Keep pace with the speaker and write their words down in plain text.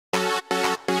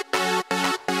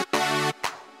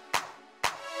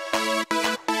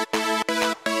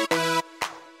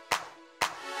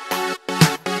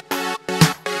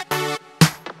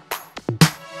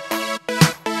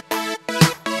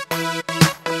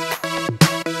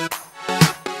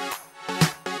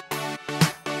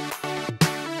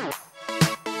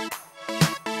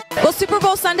Super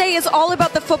Bowl Sunday is all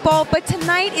about the football, but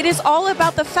tonight it is all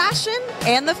about the fashion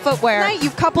and the footwear. Tonight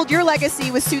you've coupled your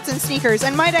legacy with suits and sneakers,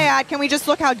 and might I add, can we just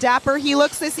look how dapper he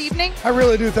looks this evening? I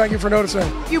really do. Thank you for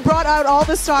noticing. You brought out all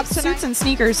the stops tonight. Suits and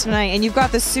sneakers tonight, and you've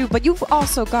got the suit, but you've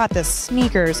also got the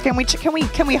sneakers. Can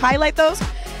we highlight those?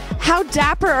 How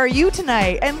dapper are you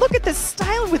tonight? And look at the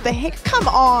style with the hair. Come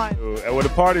on. Well, the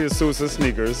party is suits and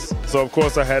sneakers, so of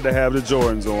course I had to have the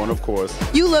Jordans on, of course.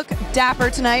 You look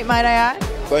dapper tonight, might I add?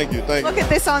 Thank you, thank you. Look at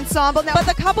this ensemble. Now, but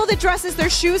the couple that dresses their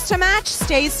shoes to match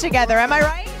stays together, am I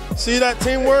right? See that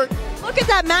teamwork? Look at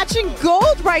that matching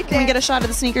gold right there. Can we get a shot of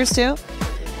the sneakers too?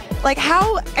 Like,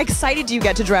 how excited do you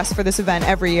get to dress for this event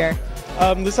every year?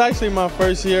 This is actually my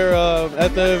first year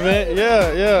at the event.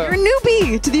 Yeah. You're a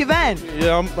newbie to the event.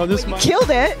 Yeah, I'm just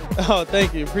Killed it. Oh,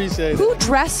 thank you. Appreciate it. Who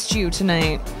dressed you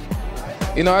tonight?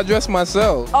 You know, I dressed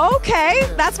myself. Okay,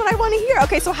 that's what I want to hear.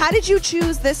 Okay, so how did you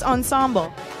choose this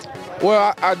ensemble?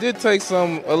 Well, I did take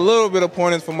a little bit of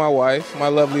pointers from my wife, my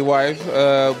lovely wife,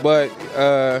 but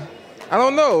I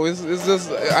don't know. It's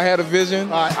just I had a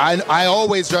vision. I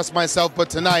always dress myself, but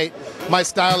tonight my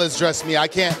stylist dressed me.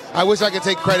 I wish I could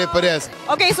take credit for this.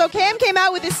 Okay, so Cam came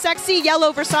out with his sexy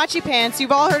yellow Versace pants.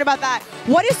 You've all heard about that.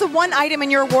 What is the one item in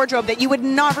your wardrobe that you would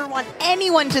never want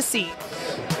anyone to see?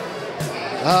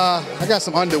 I got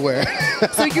some underwear.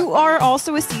 So you are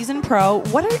also a seasoned pro.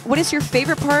 What is your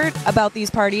favorite part about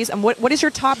these parties, and what is your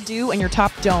top do and your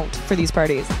top don't for these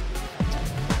parties?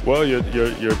 Well,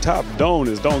 your top don't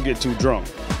is don't get too drunk.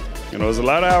 You know, there's a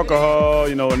lot of alcohol,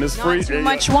 you know, and it's free. Not too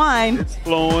much wine. It's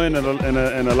flowing, and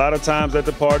a lot of times at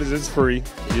the parties it's free.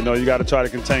 You know, you got to try to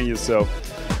contain yourself.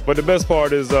 But the best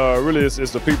part is really it's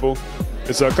the people.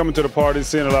 It's coming to the party,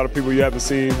 seeing a lot of people you haven't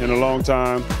seen in a long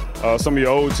time. Some of your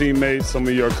old teammates, some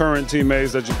of your current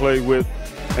teammates that you played with,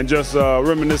 and just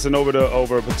reminiscing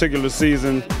over a particular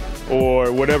season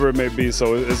or whatever it may be.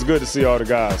 So it's good to see all the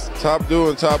guys. Top do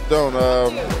and top don't.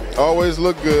 Always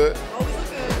look good,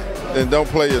 and don't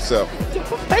play yourself.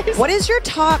 What is your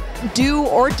top do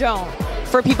or don't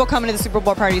for people coming to the Super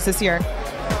Bowl parties this year?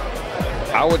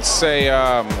 I would say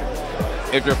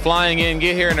if you're flying in,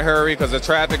 get here in a hurry because the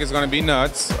traffic is going to be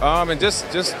nuts. And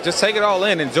just take it all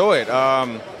in, enjoy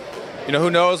it. You know,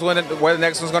 who knows where the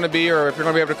next one's going to be or if you're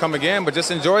going to be able to come again, but just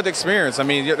enjoy the experience. I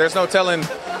mean, there's no telling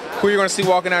who you're going to see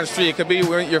walking down the street. It could be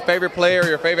your favorite player,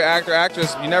 your favorite actor,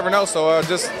 actress. You never know, so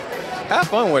just have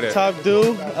fun with it. Top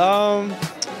do.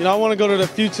 You know, I want to go to the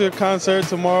Future concert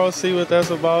tomorrow, see what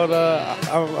that's about.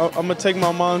 I'm going to take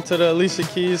my mom to the Alicia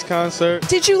Keys concert.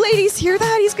 Did you ladies hear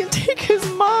that? He's going to take his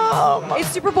mom. It's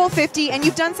Super Bowl 50, and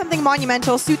you've done something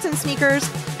monumental. Suits and Sneakers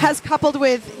has coupled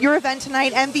with your event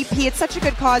tonight, MVP. It's such a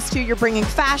good cause, too. You're bringing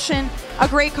fashion, a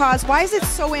great cause. Why is it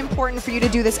so important for you to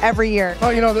do this every year?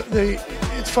 Well, you know,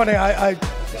 it's funny. I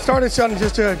started something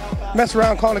just to mess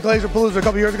around, calling it GlazerPalooza a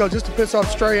couple years ago, just to piss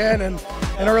off Stray N and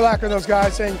Urlacher and those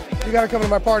guys, saying, you got to come to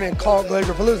my party and call it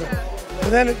GlazerPalooza. But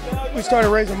then we started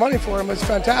raising money for him. It's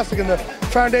fantastic. And the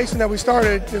foundation that we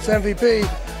started, this MVP,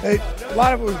 a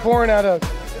lot of it was born out of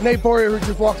Nate Boyer, who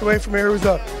just walked away from here, who was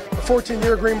a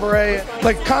 14-year Green Beret.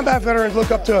 Like, combat veterans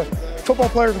look up to football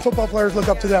players, and football players look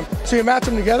up to them. So you match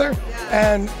them together,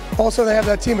 and also they have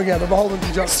that team again. They're beholden to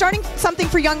each other. Starting something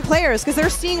for young players, because they're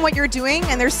seeing what you're doing,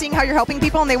 and they're seeing how you're helping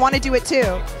people, and they want to do it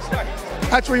too.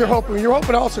 That's what you're hoping. You're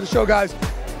hoping also to show guys,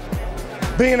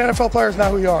 being an NFL player is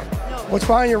not who you are. What's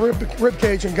behind your rib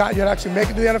cage and got you to actually make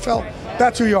it to the NFL,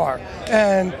 that's who you are.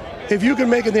 And if you can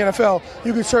make it to the NFL,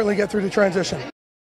 you can certainly get through the transition.